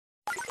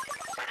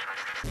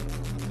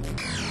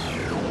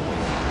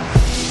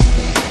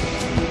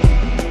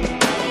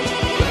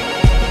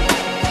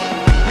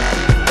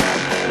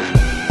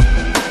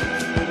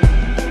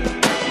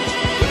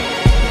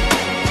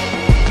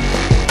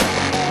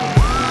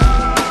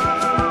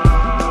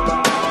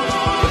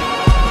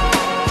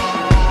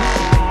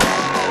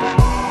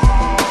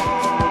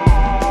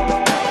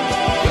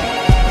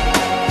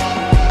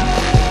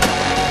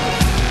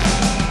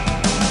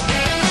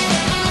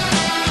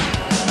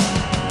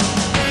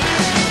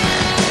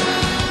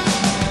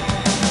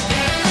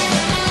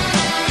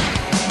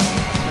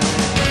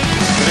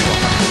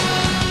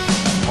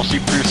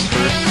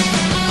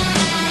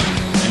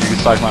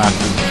Cyclone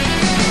after.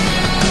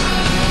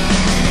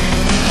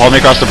 Hold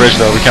me across the bridge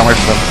though, we can't wait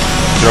for them.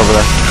 Get over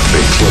there.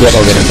 Yep,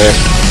 I'll get him first.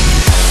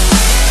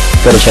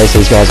 Gotta chase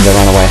these guys if they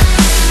run away.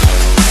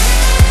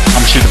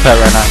 I'm gonna shoot the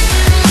pet right now.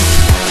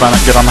 Trying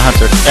to get on the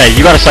hunter. Hey,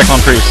 you got a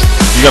Cyclone priest.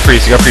 You got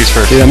priest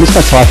first. Dude, I missed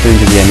my typhoon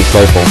to the end of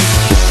Slowfall.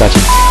 It's such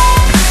a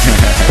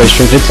priest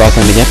trinket,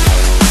 Cyclone again.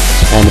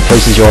 And the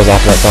priest is yours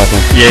after that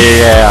Cyclone.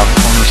 Yeah.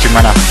 I'm gonna shoot him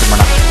right now.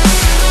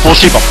 Full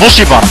sheep on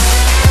him.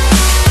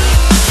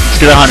 Let's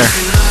get that hunter.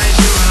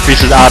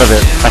 Priest is out of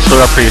it. I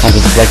still got priest.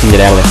 Hunter's deflecting,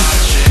 get out of there.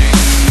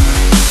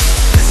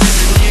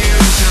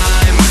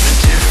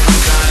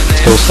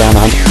 Still stay on the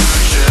hunter.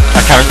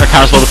 I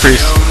counter slow the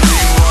priest.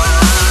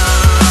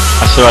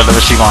 I still have the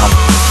receive on him.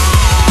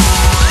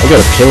 I got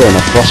a killer and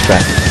a frost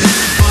trap.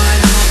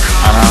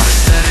 I know.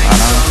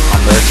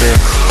 I'm there too.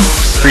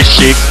 Priest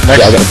sheep. Next.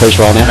 Yeah, I got the priest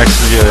right now. Next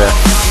to you, yeah.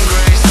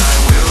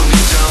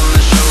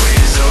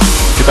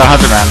 Get that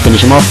hunter, man.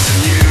 Finish him off.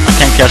 I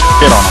can't catch the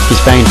fit on him. He's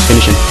banging, just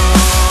finish him.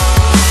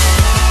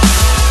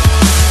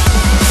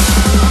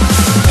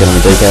 Get on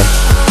the DK.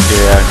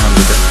 Yeah, I'm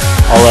DK.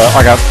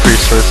 I got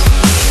priest first.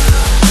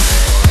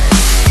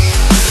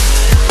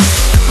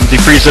 I'm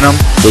defreezing him.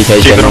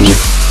 DK's getting on you.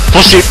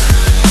 Full sheep.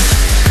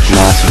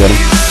 Nice, you got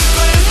him.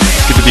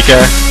 Let's get the DK.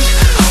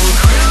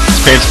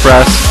 Spades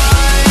press.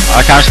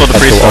 I counter slow the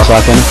priest though.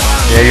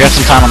 Yeah, you got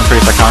some time on the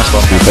priest. I counter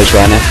slow. I'm gonna priest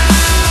right now.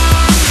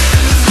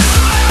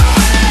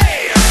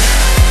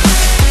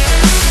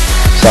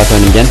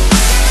 Cyclone again.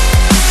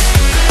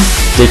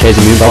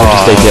 DK's immune bubble,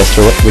 just DPS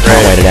through it. We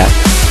can't wait it out.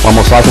 One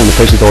more Cyclone, the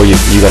priest is all you.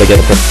 You gotta get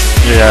the priest.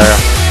 Yeah.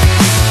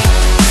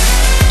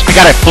 I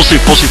got it. Full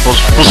sheep.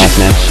 Nice,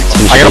 man.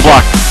 I got a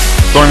block.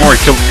 Don't even worry.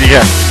 Kill the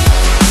DK.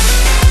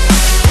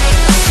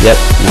 Yep,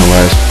 no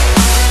worries.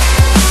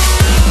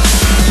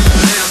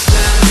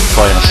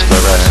 Probably gonna split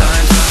right now.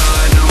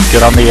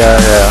 Get on the,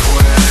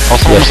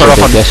 Also, I'm gonna start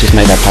off on... Yes, just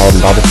make that paladin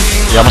bubble.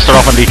 Yeah, I'm gonna start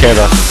off on DK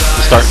though.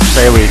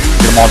 Stay away.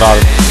 Get them all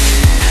dotted.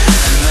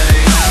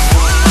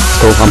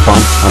 Cool, I'm fine.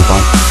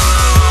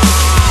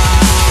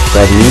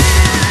 Grabbing you.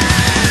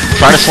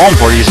 Try to slow him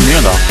before you use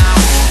immune though.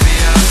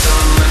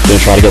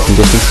 Gonna try to get some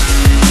distance.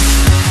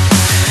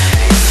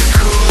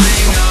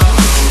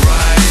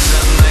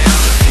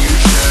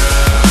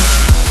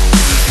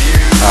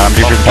 I'm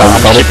defeating the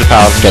paladin. I'm keep the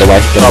paladin. Get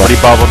away.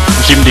 Bubble.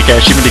 I'm keeping DK.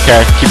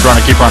 Keep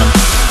running.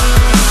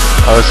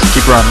 Oh, let's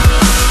keep running.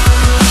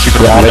 Keep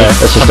it all day.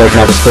 Let's just open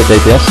up a split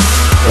DPS.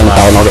 And the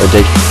paladin, I'll get a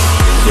DK.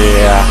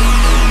 Yeah.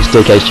 This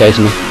DK's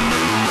chasing me.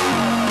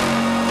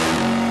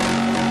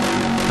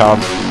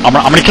 I'm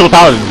gonna kill the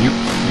paladin. You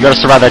gotta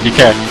survive that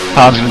DK.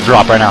 Paladin's gonna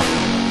drop right now.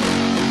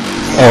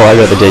 Oh, I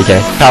got the DK.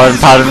 Paladin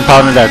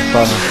dead.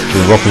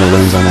 Just rocking the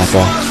loons on that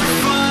guy.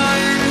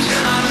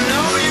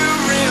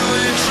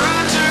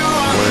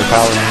 Warrior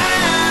paladin.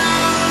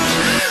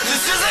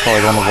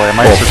 Probably going the warrior.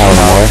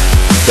 Paladin warrior.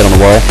 Get on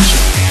the warrior.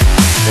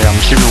 Yeah, I'm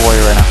shooting the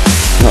warrior right now.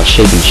 I'm not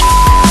sheep and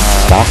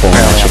Starfall.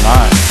 Apparently I'm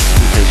not.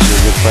 Because you're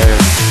a good player.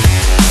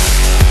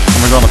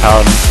 I'm gonna go on the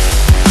paladin.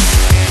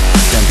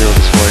 Can't deal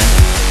with this warrior.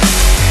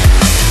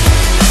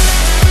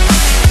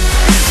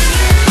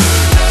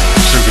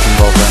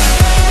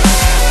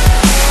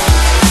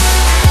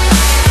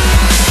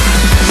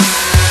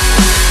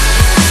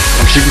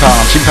 I'm shooting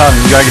paladin,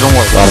 you gotta get on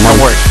work.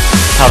 Don't worry.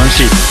 Paladin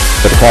sheep.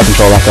 Got the crowd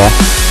control that guy.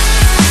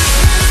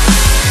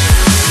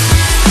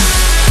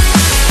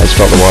 Let's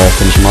drop the warrior,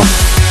 finish him off.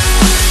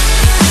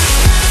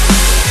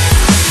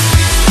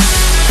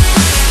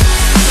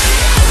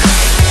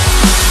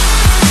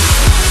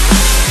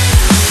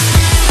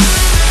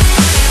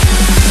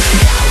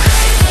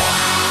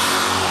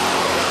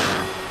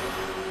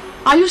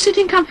 Are you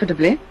sitting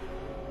comfortably?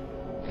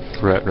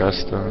 Red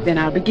rest. Then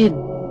I'll begin.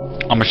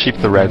 I'm gonna sheep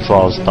the red so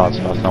all his thoughts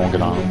about no one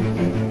get on him.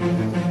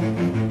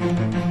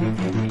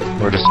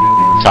 Or just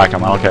attack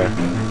him, I don't care.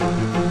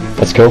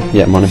 That's cool,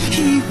 yeah, I'm on him.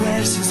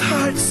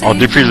 I'll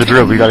defreeze the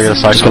druid, we gotta get a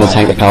cyclone. Just gonna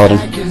tank the paladin.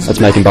 Let's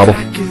make him bubble.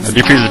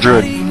 Defreeze the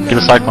druid, get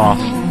a cyclone off.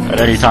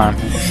 At any time.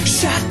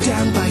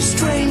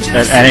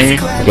 At any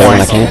point.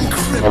 When I can.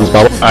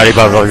 Bubble. Alright,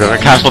 bubble,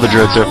 cancel the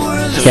druid too.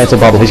 Cancel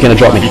bubble, he's gonna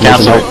drop me. He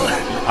cancel it.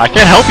 I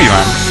can't help you,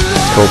 man.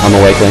 Cool, I'm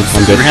a weakling,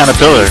 I'm good. Three-handed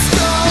pillar.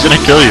 He's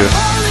gonna kill you.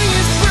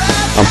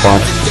 I'm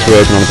fine. Too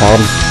open on the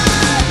paladin.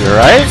 You're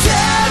right?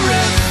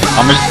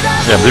 I'm gonna...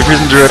 Yeah,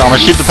 defreezing druid, I'm gonna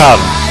shoot the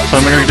paladin.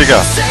 So I'm ready to go.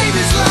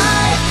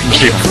 I'm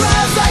shooting.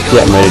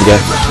 Yeah, I'm ready to go.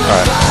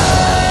 Alright.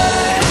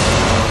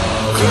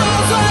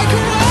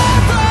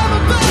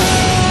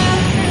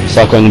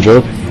 Cyclone and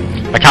Druid.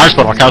 I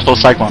counterspell him. I counterspell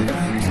Cyclone.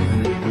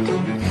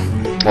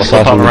 Well,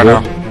 Cyclone right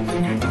and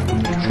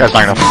now. This guy's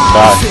not gonna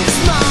die.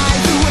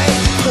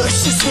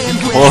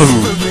 Whoa.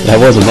 That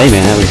wasn't me,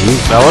 man. That was you.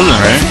 That wasn't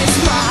right.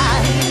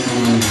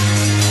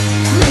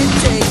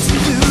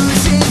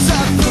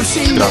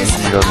 I'm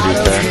gonna go and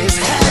do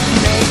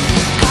that.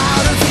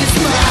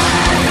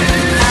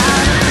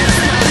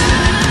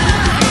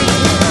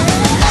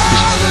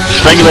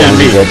 Strangulated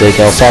me.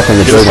 Decal. Cyclone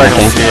and Druid when I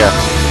can. Yeah.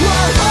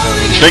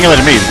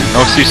 Strangulated me.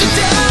 No excuses.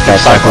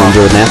 Cyclone and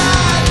Druid now.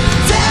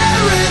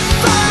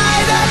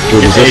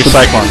 Druid Ace resisted.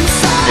 Cyclone.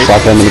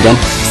 Cyclone them again.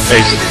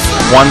 Ace.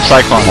 One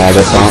Cyclone. I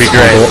got Would be silence.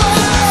 great.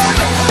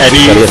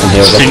 Any Gotta get them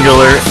here,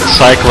 singular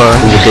Cyclone.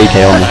 There's a DK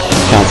on me.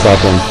 Count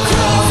Cyclone.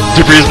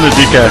 Debris in the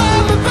DK.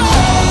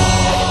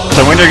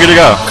 So when are you good to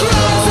go?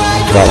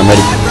 Right, I'm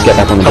ready. Let's get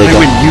back on the Tell me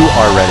decal. when you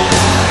are ready.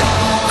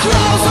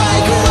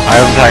 I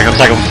have attack. I'm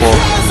attacking full.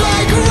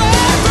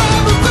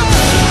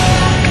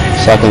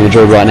 Cyclone the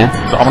Druid right now.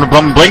 So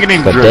I'm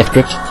blanketing Got Druid. Death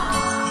Grip.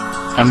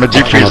 I'm gonna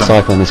deep freeze I'm him.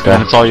 Cyclone this guy.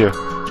 And it's all you.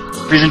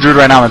 Freezing Druid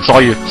right now, and it's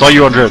all you. It's all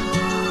you on Druid.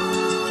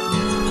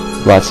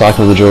 Right,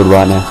 Cyclone the Druid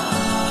right now.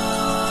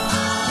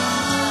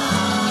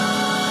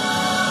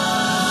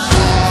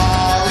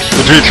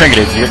 The Druid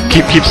trinketed. You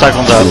keep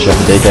Cyclones out. Finish off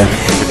the decal.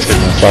 It's good.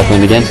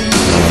 Cyclone again.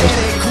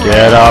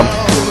 Get him.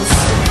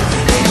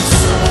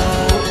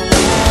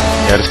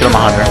 Yeah, just get him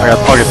 100. I got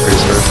target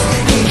priest first.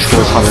 Just get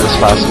us 100 as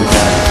fast as we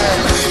can.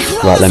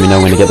 Right, let me know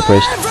when to get the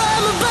priest.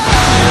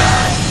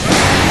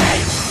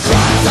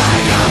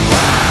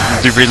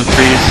 Deep freeze and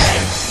freeze.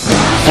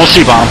 Full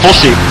sheep on him. Full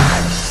sheep.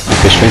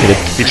 Fish trinketed.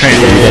 He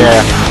trinketed.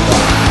 Yeah.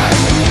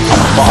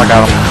 I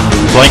got him.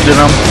 Blanketed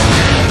him.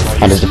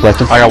 Hunter's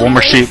deflecting. I got one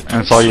more sheep,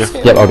 and it's all you.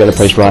 Yep, I'll get the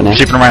priest right now.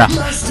 Sheeping him right now.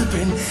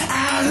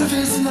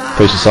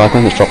 Priest is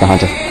Cyclone. Let's drop the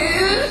hunter.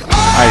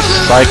 Nice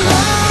Cyclone.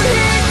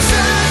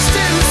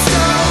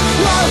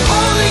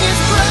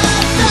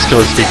 Let's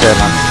kill his DK,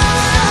 man.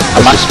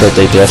 Let's just split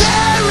DPS.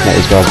 Let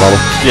these guys battle.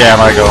 Yeah, I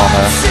might go on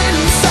there.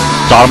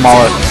 Dot them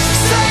all at.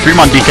 Treat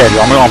him on DK, dude.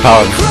 I'm gonna go on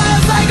Paladin.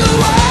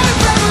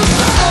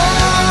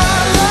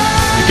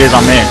 DK's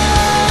on me.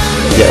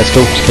 Yeah, that's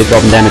cool. Just keep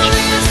dropping damage.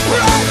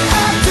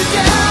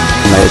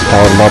 And let his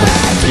Paladin bubble.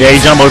 Yeah,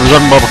 he's on bubble. He's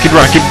on bubble. Keep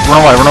running. Keep run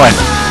away. Run away.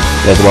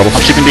 There's the bubble.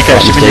 I'm sheeping DK.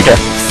 Right, Sheeping DK.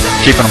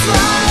 Sheeping him.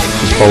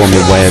 Just follow me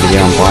way over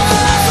here on fire.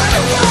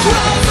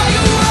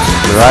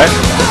 You right?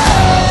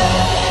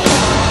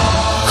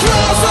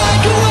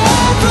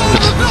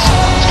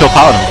 Let's kill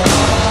Paladin.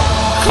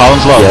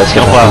 Paladin's low. Yeah, Let's let's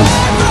kill get Paladin.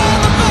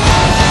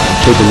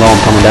 Keep him low. I'm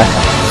coming back.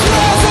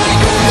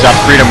 He's out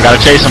of freedom. Gotta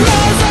chase him.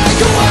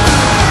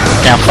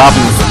 Can't stop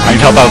him. I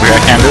need help over here.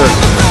 I can't do it.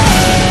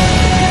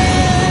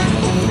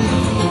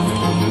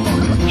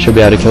 Should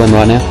be able to kill him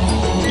right now.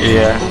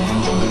 Yeah.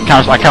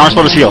 I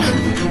counterspell his heal.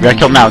 We gotta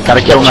kill him now.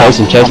 Gotta kill him now. Chase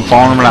him, chase him. I'm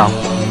following him now.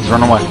 He's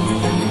running away.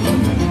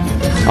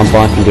 I'm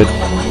fine. I'm good.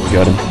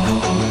 Got him.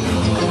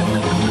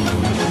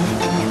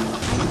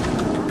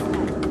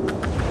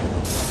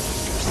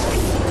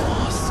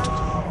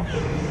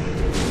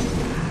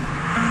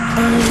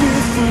 I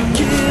will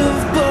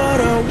forgive, but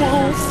I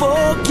won't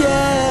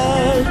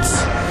forget.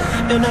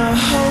 And I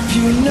hope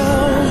you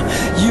know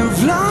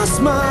you've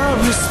lost my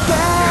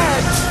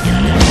respect.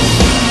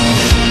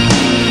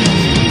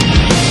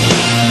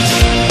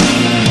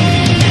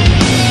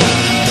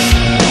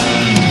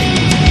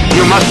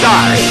 You must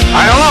die.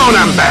 I alone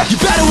am best. You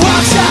better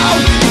watch out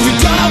if you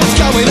don't know what's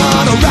going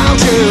on around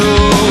you.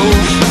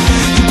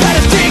 You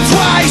better think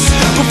twice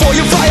before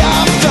you fly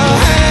off the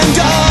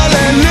handle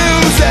and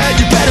lose it.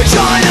 You better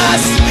join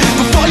us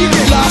before you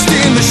get lost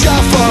in the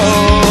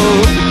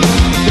shuffle.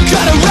 You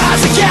gotta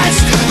rise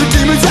against the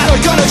demons that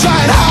are gonna try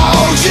and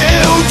hold you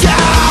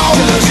down.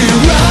 Does you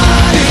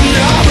run in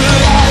your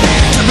blood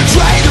to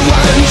betray the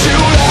ones you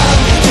love?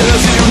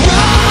 Does you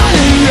run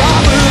in your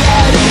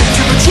blood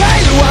to betray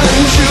the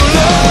ones you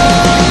love?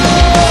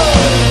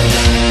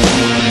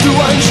 The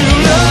ones you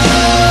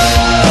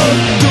love,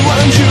 the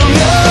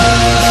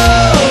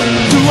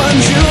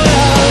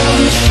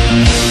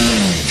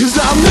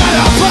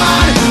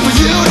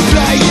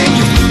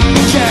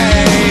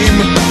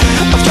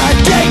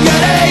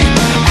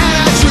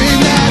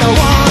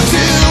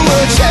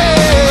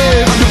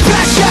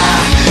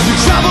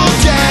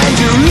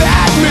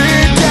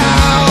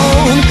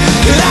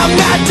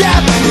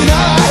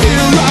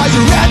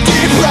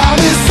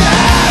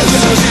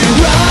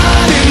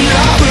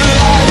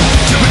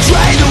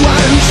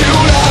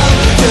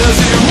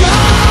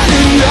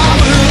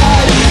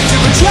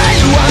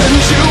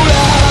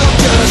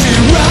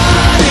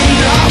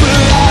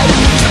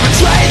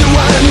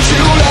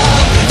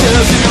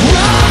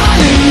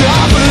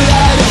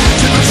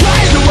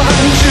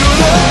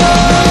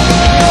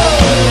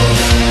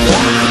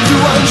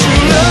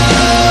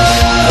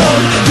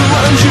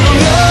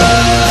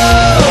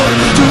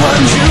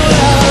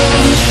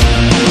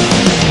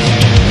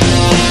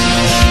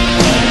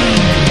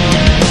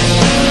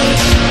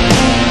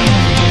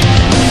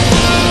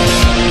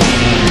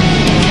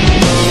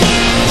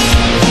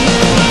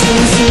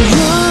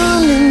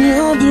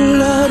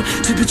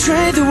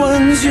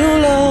ones you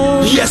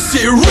love. Yes,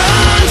 it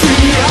runs